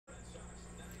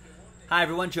Hi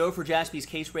everyone, Joe for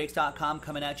JaspysCaseBreaks.com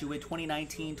coming at you with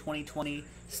 2019-2020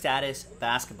 status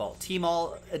basketball.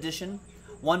 TMALL edition,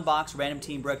 one box, random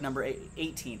team break number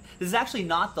 18. This is actually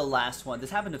not the last one.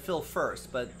 This happened to fill first,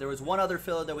 but there was one other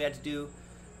filler that we had to do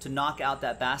to knock out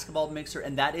that basketball mixer,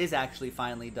 and that is actually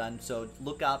finally done. So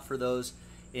look out for those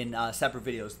in separate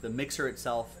videos, the mixer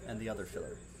itself and the other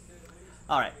filler.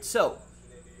 All right, so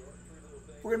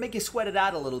we're going to make you sweat it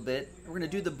out a little bit. We're going to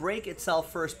do the break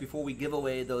itself first before we give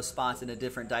away those spots in a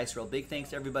different dice roll. Big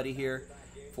thanks to everybody here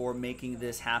for making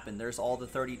this happen. There's all the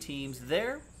 30 teams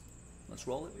there. Let's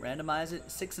roll it, randomize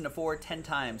it. 6 and a 4, 10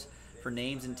 times for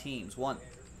names and teams. 1,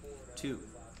 2,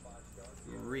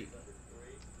 3,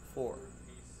 4,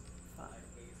 5,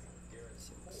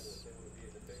 6.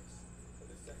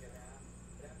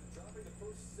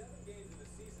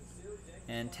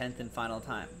 And 10th and final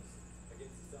time.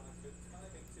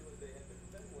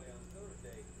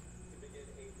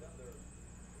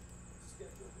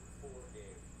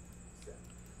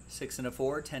 6 and a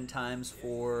 4, 10 times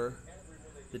for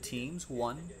the teams.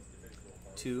 1,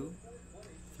 2,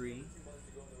 3,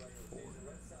 4.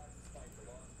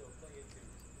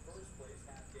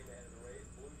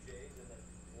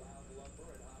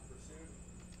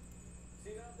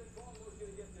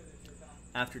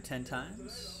 After 10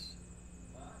 times,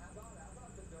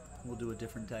 we'll do a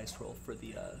different dice roll for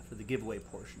the giveaway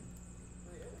portion.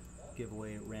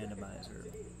 Giveaway randomizer.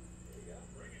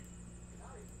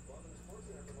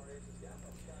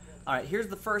 All right, here's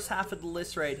the first half of the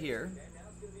list right here.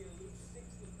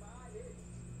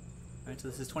 All right, so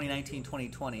this is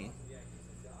 2019-2020.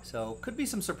 So could be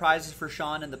some surprises for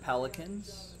Sean and the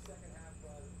Pelicans.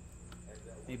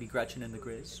 Maybe Gretchen and the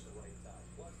Grizz.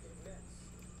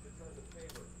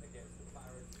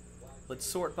 Let's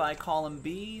sort by column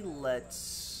B.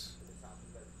 Let's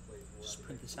just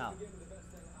print this out.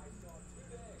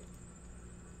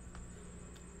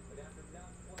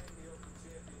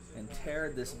 And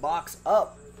tear this box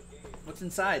up. What's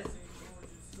inside?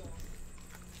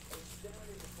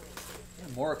 Yeah,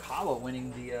 Morikawa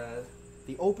winning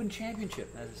the Open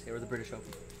Championship, as they say, or the British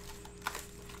Open.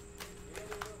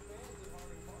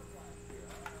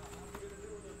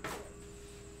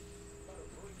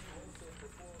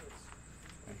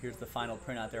 And here's the final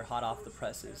print out there, hot off the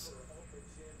presses.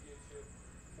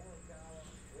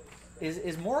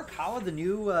 Is Morikawa the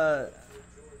new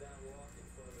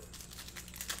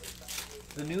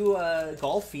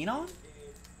golf phenom?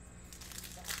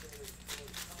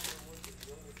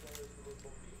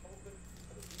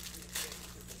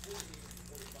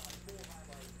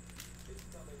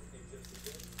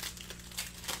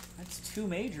 That's 2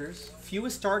 majors.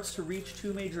 Fewest starts to reach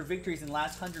 2 major victories in the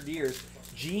last 100 years.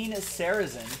 Gene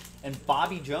Sarazen and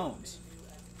Bobby Jones.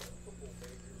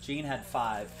 Gene had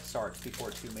 5 starts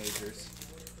before 2 majors.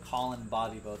 Colin and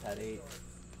Bobby both had 8.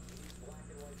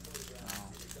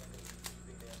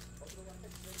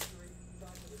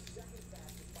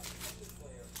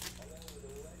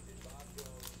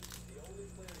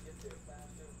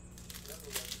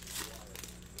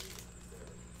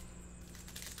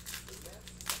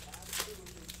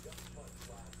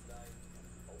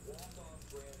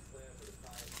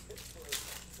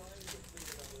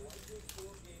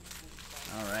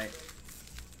 All right,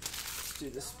 let's do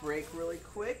this break really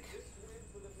quick.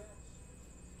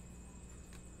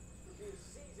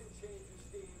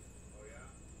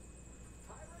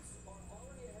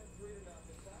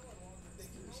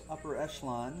 There's upper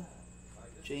echelon,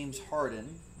 James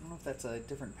Harden. I don't know if that's a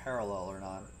different parallel or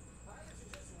not.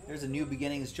 There's a New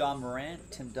Beginnings, John Morant,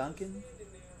 Tim Duncan.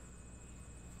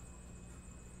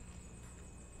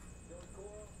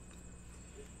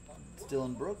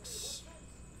 Dylan Brooks.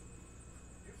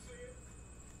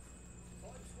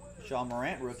 John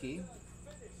Morant rookie.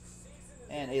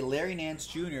 And a Larry Nance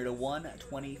Jr. to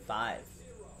 125.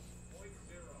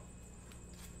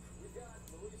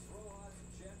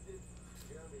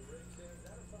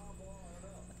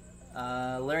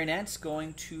 Larry Nance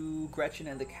going to Gretchen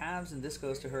and the Cavs, and this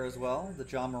goes to her as well. The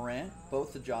John Morant,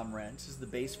 both the John Morants. This is the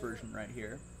base version right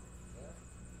here.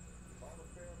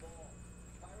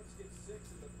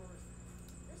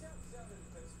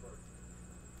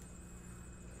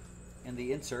 And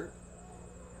the insert.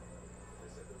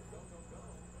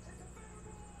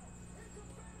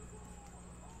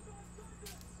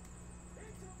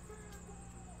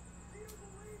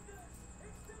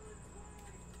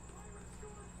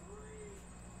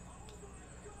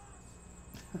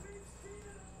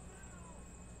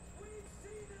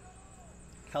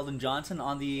 Keldon Johnson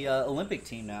on the Olympic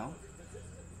team now.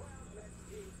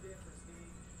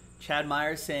 Chad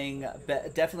Myers saying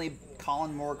definitely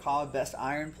Colin Morikawa, best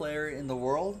iron player in the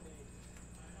world.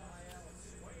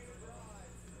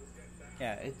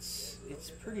 Yeah, it's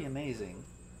pretty amazing.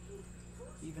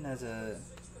 Even as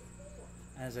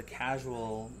a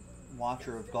casual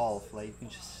watcher of golf, like you can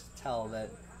just tell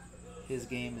that his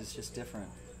game is just different.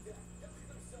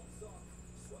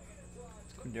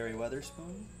 Quindary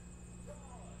Weatherspoon,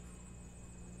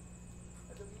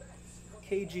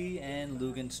 KG, and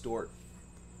Lugan Stort.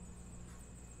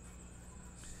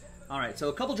 All right, so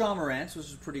a couple John Morants, which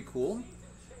is pretty cool.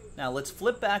 Now let's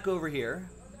flip back over here.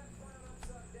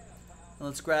 And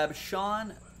let's grab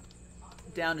Sean,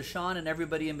 down to Sean and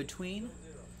everybody in between.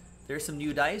 There's some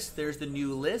new dice. There's the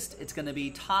new list. It's going to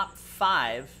be top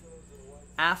 5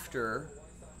 after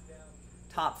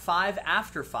 5,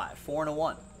 4 and a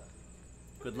 1.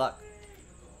 Good luck.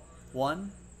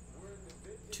 1,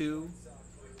 2,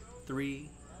 3,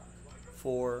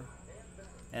 4,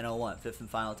 and a 1. Fifth and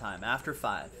final time. After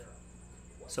 5.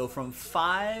 So from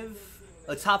 5,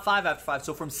 top 5 after 5.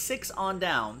 So from 6 on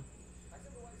down,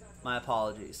 my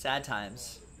apologies. Sad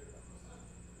times.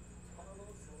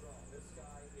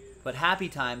 But happy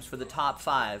times for the top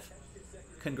 5.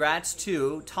 Congrats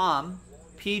to Tom,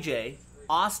 PJ,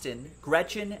 Austin,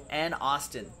 Gretchen, and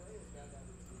Austin.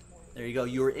 There you go.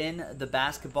 You're in the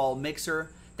basketball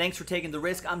mixer. Thanks for taking the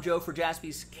risk. I'm Joe for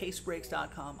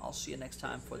JaspysCaseBreaks.com. I'll see you next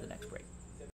time for the next break.